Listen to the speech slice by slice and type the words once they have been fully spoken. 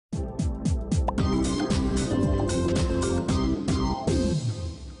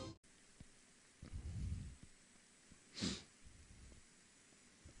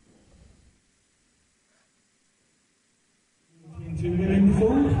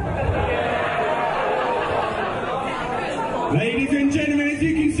Ladies and gentlemen, as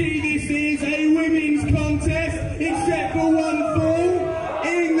you can see, this is a women's contest, except for one fall.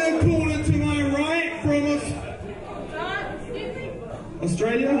 In the corner to my right from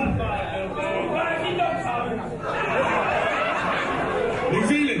Australia? New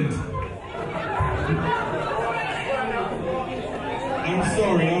Zealand? I'm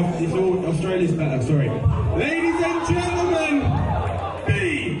sorry, Australia's better, sorry. Ladies and gentlemen,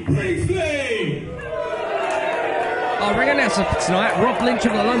 Bea Preistley! Our ring announcer for tonight, Rob Lynch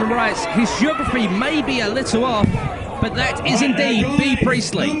of the London Riots. His geography may be a little off, but that is indeed Bea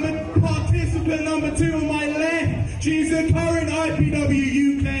Preistley. Participant number 2 on my left. She's the current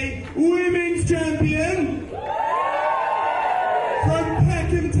IPWUK Women's Champion. From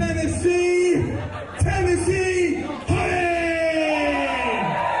Peckham, Tennessee,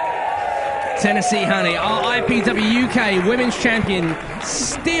 Tennessee Honey, our IPWUK Women's Champion,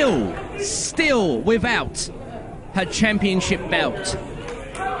 still without her championship belt.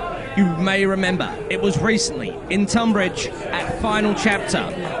 You may remember, it was recently in Tunbridge at Final Chapter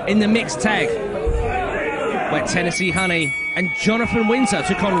in the mixed tag, where Tennessee Honey and Jonathan Windsor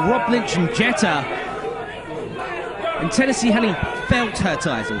took on Rob Lynch and Jetta. And Tennessee Honey felt her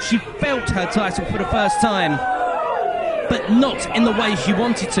title. She felt her title for the first time, but not in the way she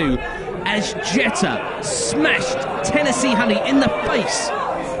wanted to, as Jetta smashed Tennessee Honey in the face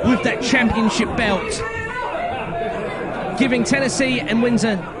with that championship belt, giving Tennessee and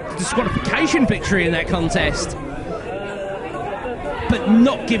Windsor the disqualification victory in that contest, but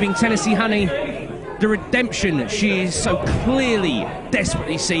not giving Tennessee Honey the redemption she is so clearly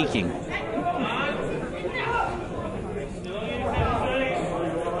desperately seeking.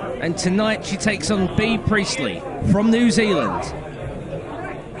 And tonight she takes on Bea Preistley from New Zealand.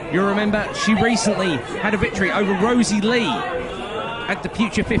 You'll remember she recently had a victory over Rosie Lee at the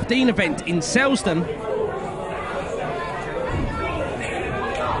Future 15 event in Selsdon.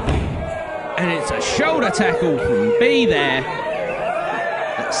 And it's a shoulder tackle from Bea there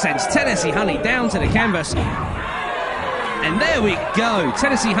that sends Tennessee Honey down to the canvas. And there we go.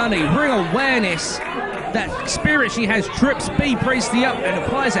 Tennessee Honey, real awareness. That spirit she has trips Bea Preistley up and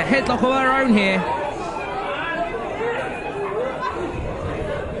applies a headlock of her own here.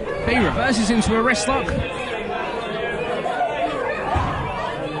 Bea reverses into a wrist lock.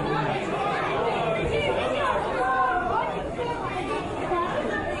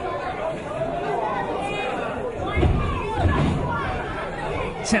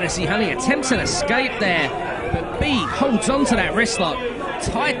 Tennessee Honey attempts an escape there, but Bea holds on to that wrist lock,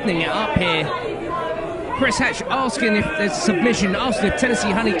 tightening it up here. Chris Hatch asking if there's submission, asking if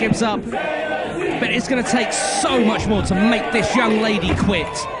Tennessee Honey gives up, but it's going to take so much more to make this young lady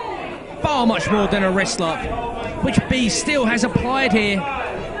quit. Far much more than a wrist lock, which Bea still has applied here.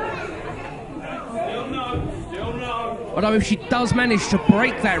 Although if she does manage to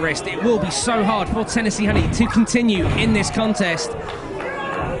break that wrist, it will be so hard for Tennessee Honey to continue in this contest.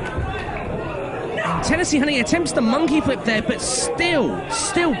 Tennessee Honey attempts the monkey flip there, but still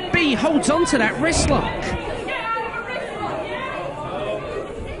Bea holds on to that wrist lock.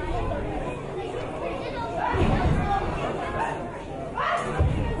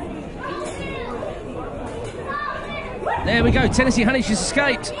 There we go, Tennessee Honey, she's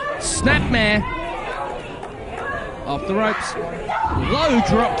escaped. Snapmare. Off the ropes. Low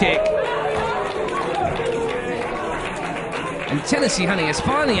drop kick. And Tennessee Honey has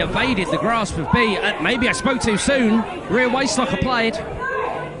finally evaded the grasp of Bea. Maybe I spoke too soon. Rear waistlock applied.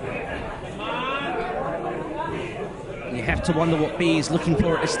 You have to wonder what Bea is looking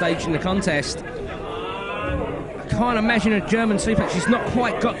for at this stage in the contest. I can't imagine a German suplex. She's not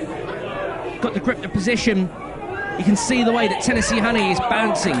quite got the grip, the position. You can see the way that Tennessee Honey is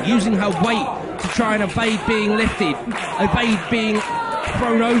bouncing, using her weight to try and evade being lifted, evade being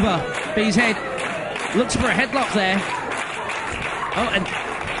thrown over Bea's head. Looks for a headlock there. Oh, and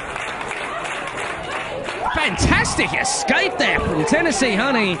fantastic escape there from Tennessee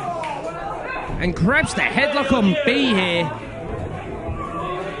Honey, and grabs the headlock on Bea here.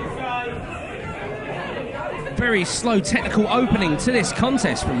 Very slow technical opening to this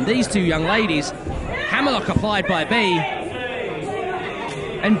contest from these two young ladies. Hammerlock applied by Bea.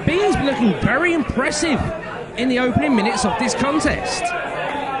 And Bea's been looking very impressive in the opening minutes of this contest.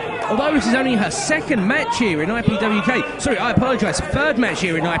 Although this is only her second match here in IPWUK. Sorry, I apologise, third match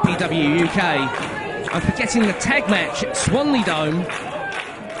here in IPWUK. I'm forgetting the tag match at Swanley Dome.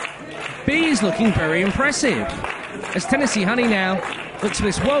 Bea is looking very impressive, as Tennessee Honey now looks for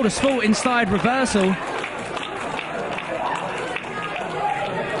this world of sport inside reversal.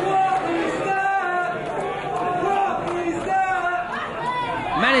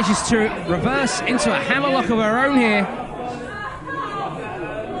 Manages to reverse into a hammerlock of her own here.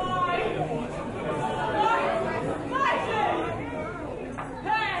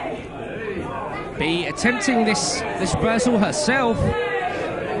 attempting this reversal herself.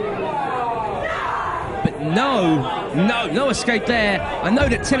 But no escape there. I know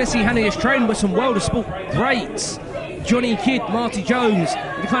that Tennessee Honey is trained with some World of Sport greats. Johnny Kidd, Marty Jones,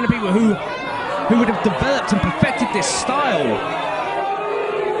 the kind of people who would have developed and perfected this style.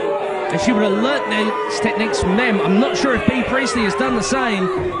 And she would have learnt these techniques from them. I'm not sure if Bea Preistley has done the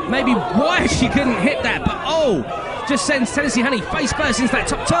same. Maybe why she couldn't hit that, but just sends Tennessee Honey face first into that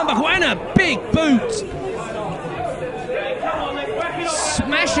top turnbuckle and a big boot.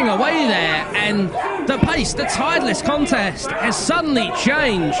 Smashing away there, and the pace, the tideless contest has suddenly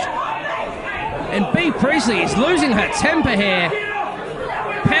changed. And Bea Preistley is losing her temper here,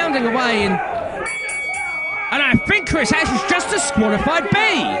 pounding away, and I think Chris Hatch has just disqualified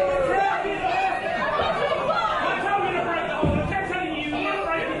Bea.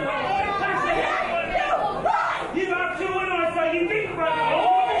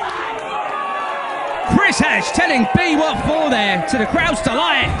 Chris Hatch telling Bea what for there, to the crowd's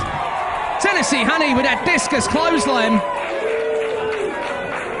delight. Tennessee Honey with that discus clothesline.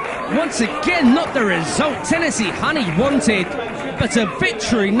 Once again, not the result Tennessee Honey wanted, but a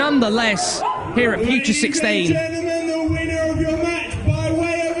victory nonetheless here at Future 16.